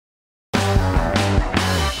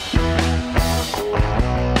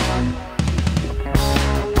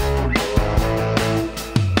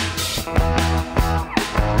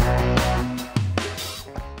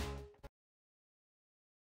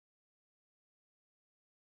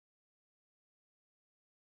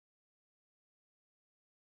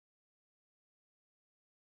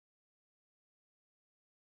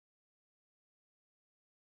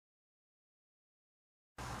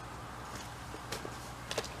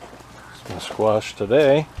the squash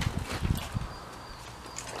today.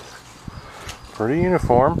 Pretty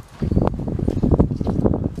uniform.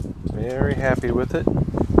 Very happy with it.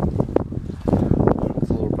 It's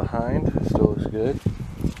a little behind, still looks good.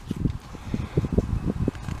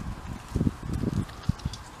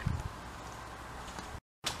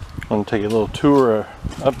 I'm going to take a little tour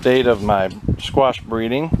update of my squash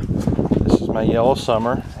breeding. This is my yellow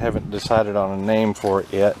summer. I haven't decided on a name for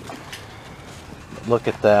it yet. But look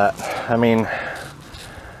at that. I mean,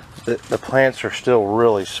 the plants are still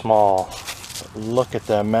really small. But look at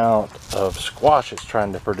the amount of squash it's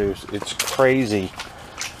trying to produce. It's crazy.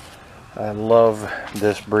 I love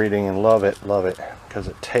this breeding and love it because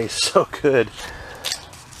it tastes so good.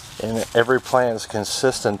 And every plant is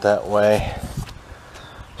consistent that way.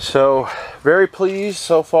 So very pleased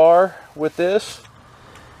so far with this,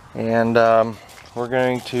 and we're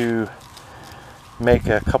going to make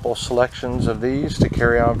a couple selections of these to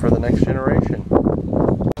carry on for the next generation.